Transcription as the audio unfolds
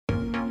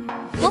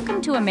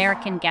Welcome to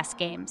American Guess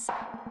Games.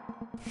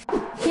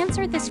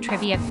 Answer this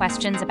trivia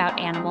questions about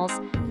animals.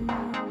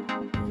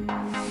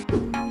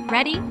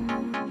 Ready?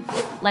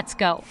 Let's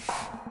go.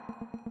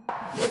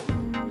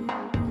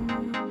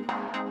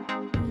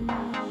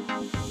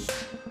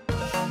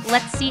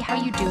 Let's see how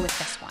you do with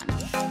this one.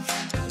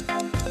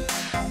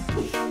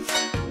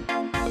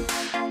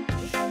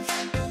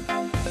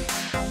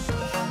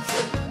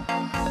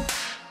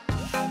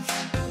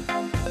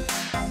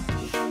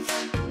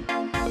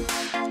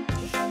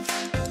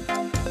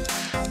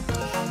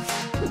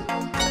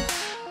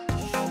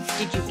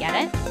 Did you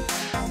get it?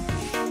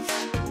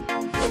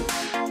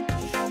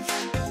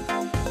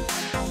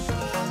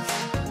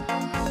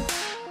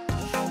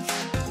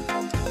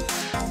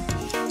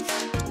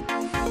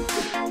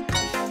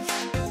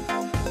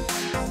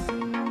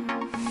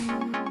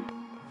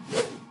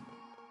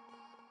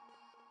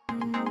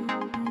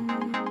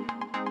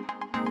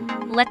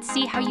 Let's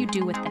see how you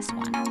do with this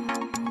one.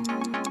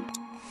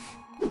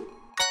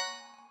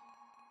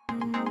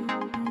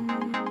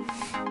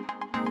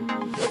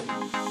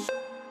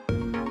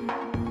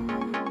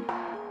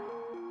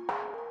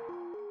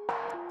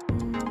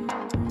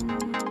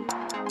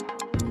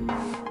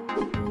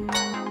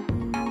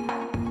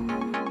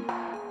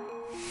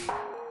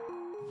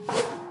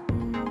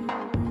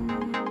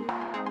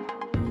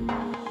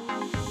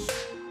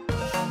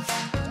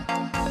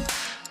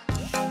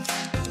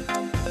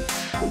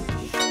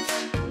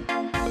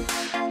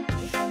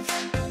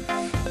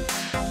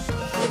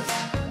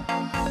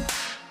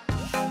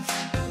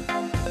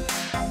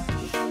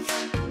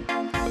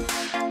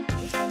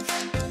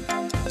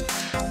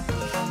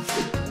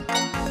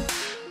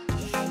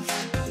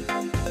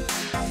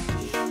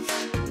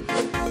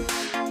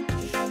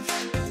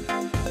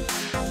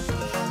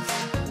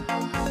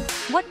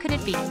 What could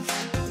it be?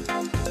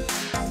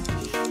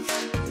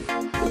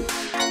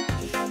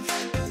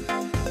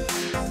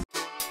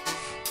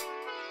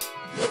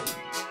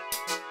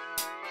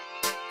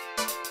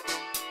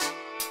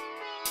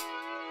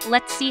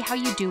 Let's see how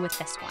you do with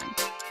this one.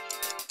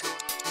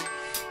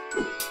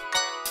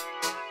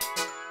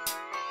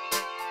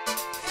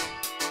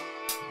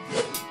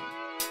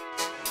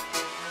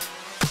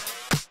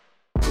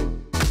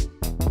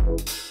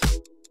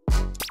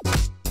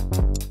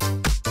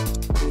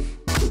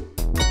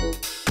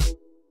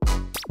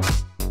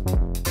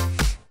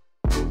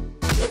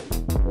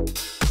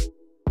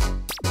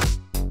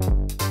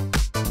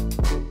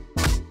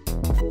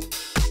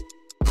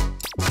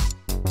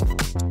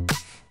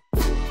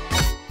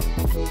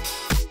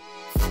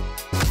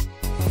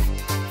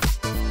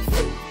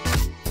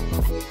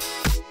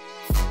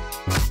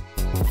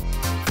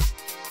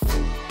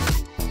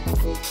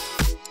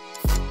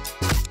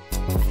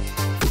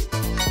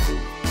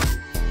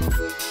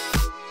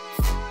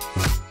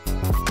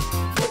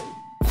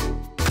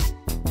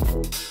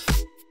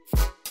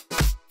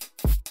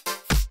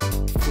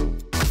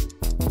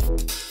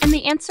 And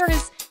the answer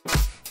is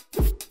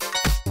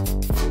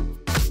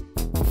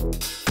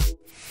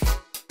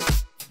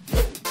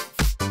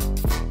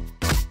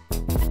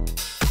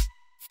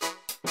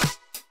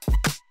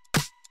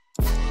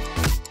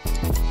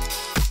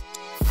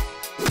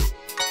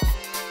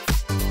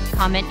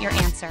comment your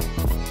answer.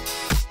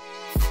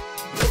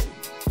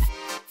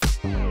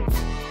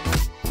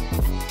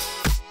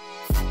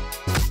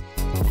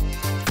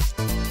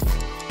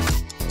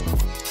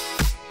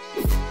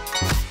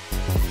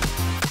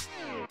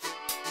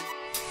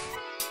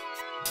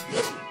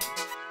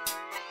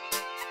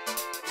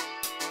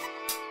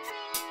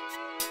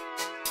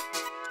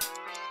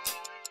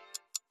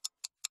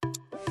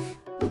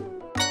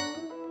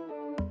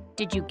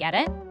 Did you get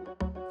it?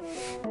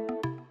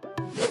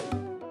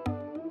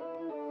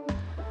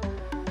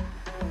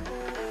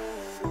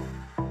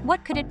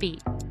 What could it be?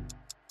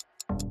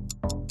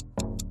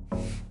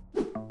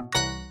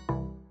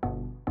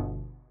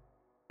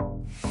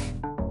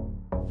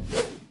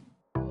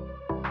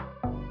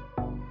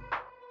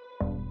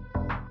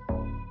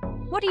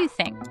 What do you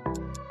think?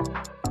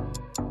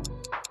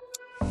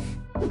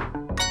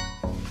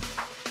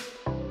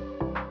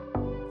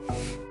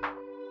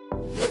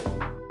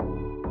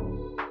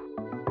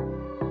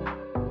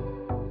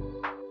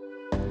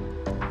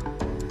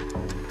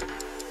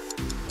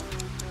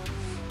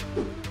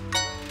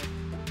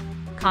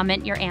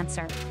 Comment your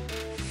answer.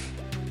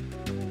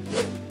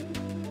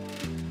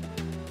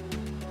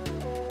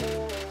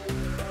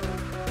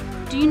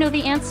 Do you know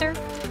the answer?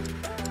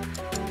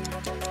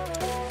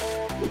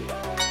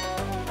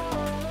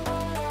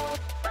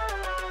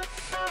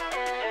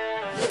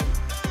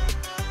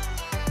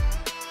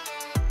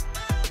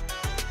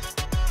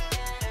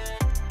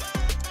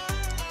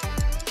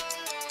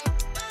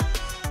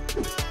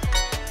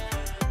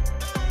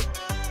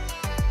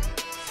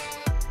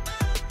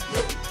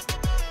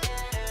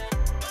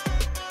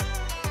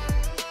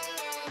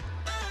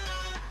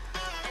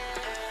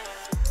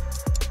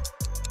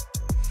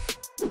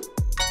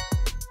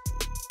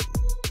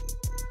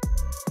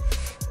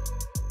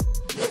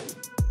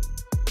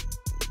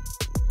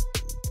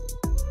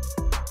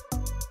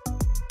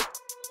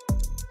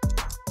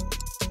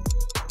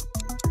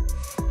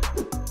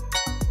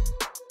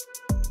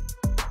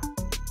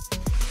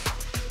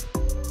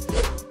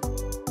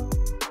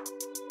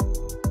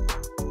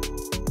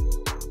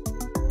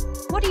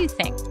 What do you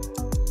think?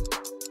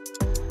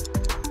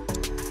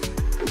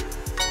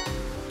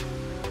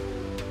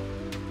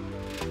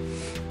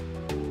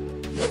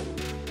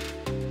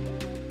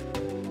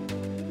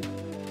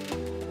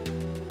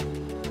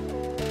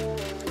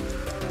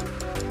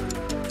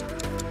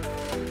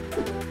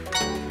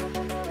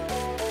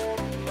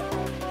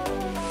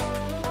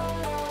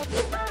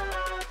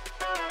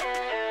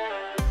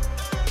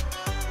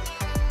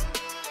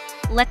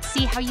 Let's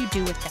see how you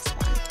do with this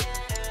one.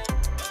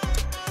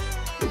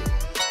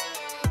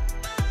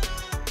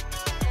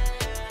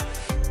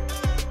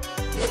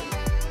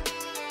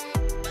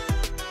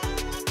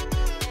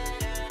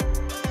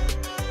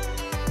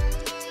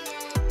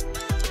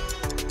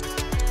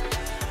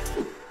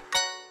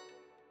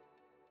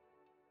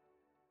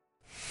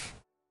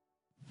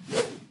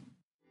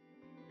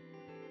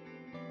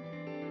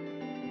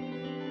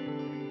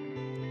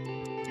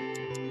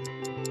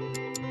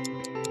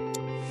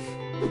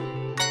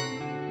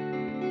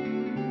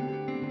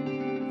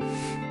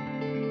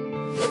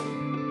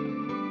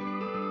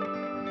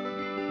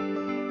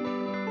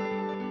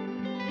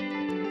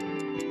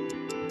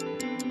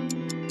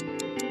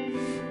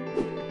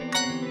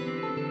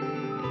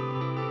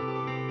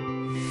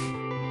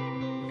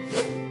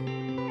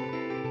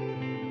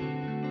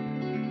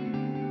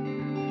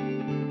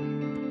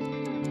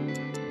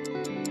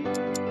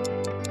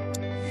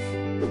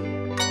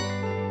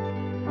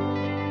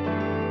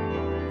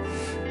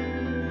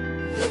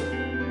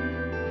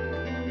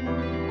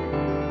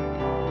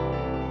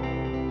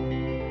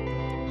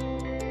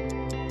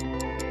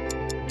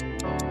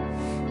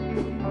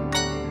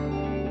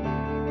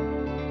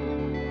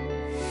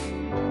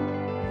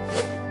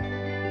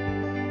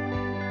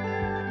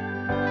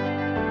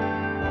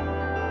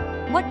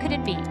 What could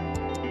it be?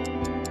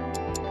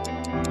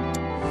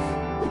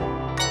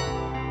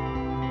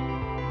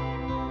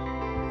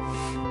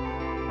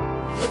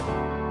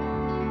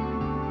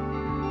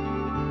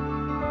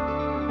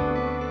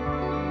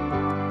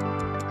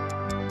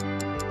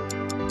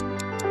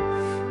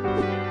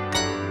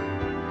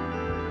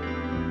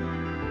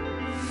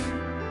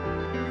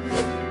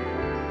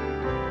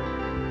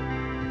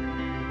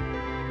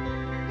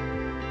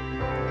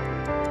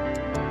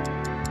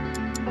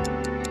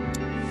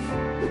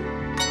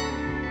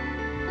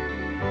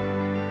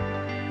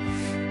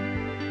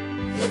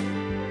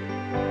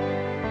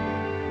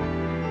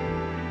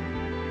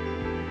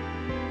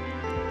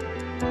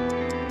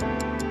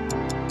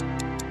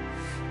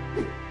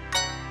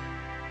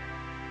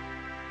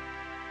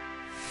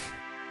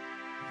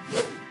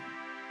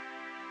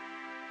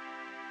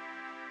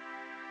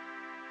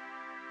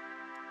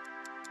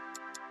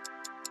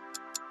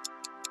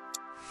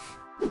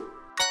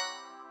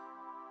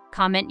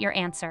 Comment your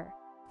answer.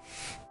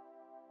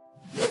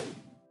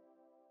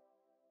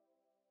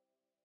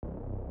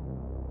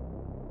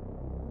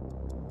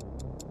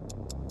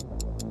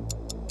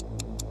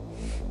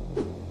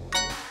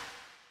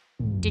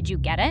 Did you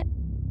get it?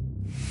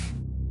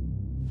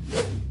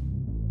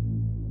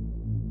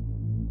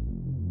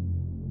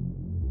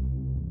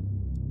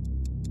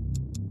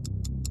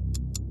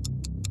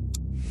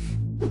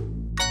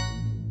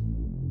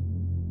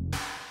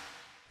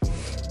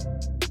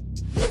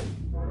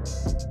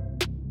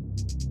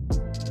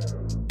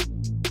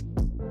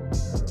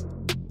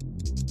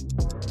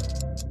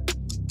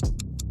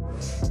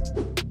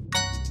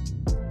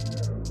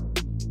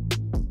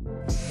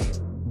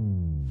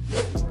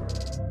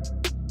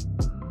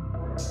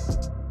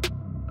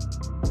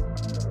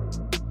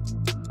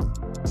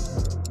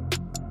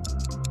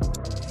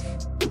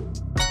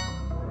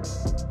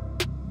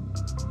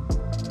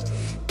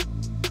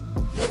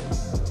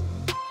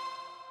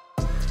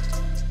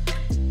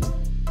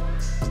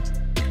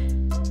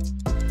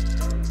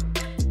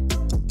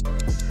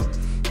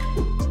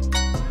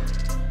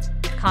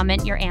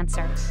 Comment your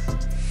answer.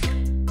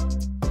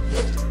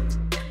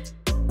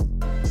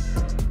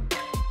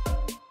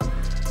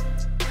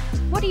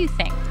 What do you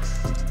think?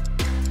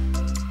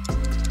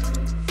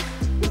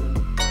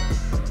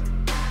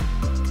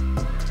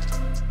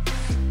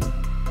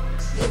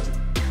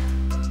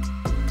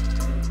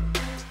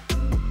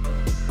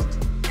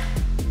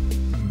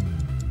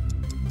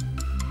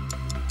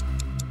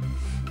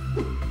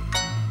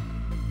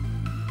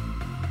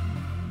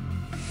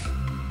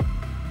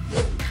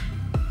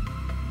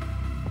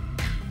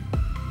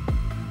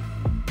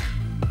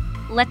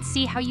 Let's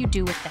see how you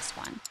do with this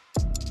one.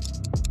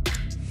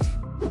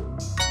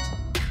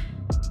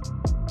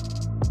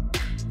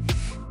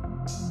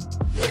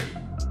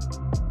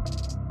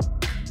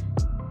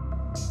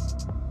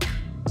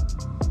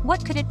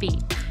 What could it be?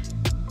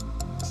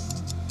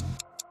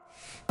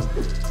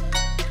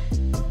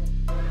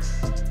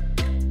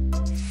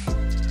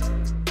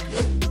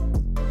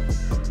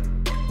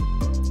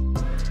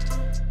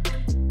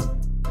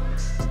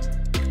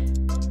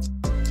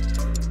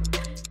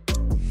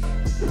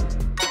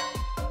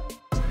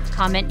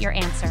 Comment your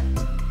answer.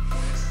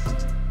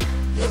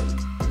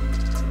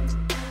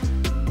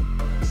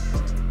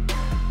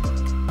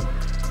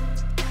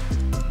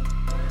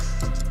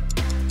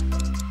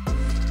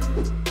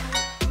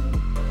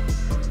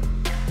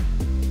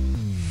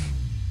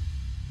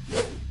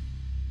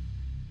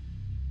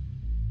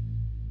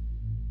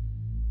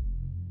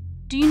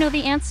 Do you know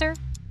the answer?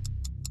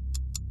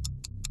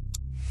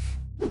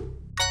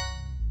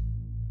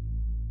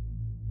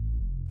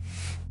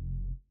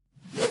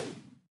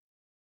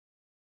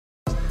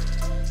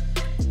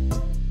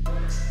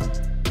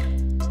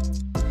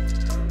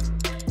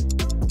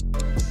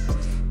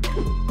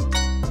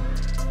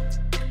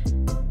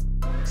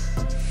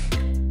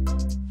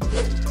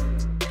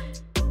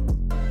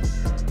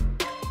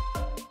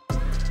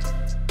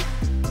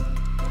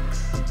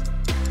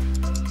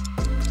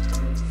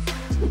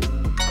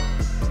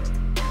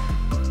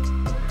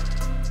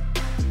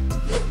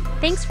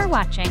 Thanks for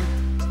watching.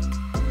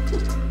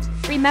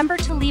 Remember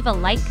to leave a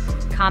like,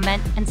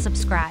 comment, and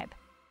subscribe.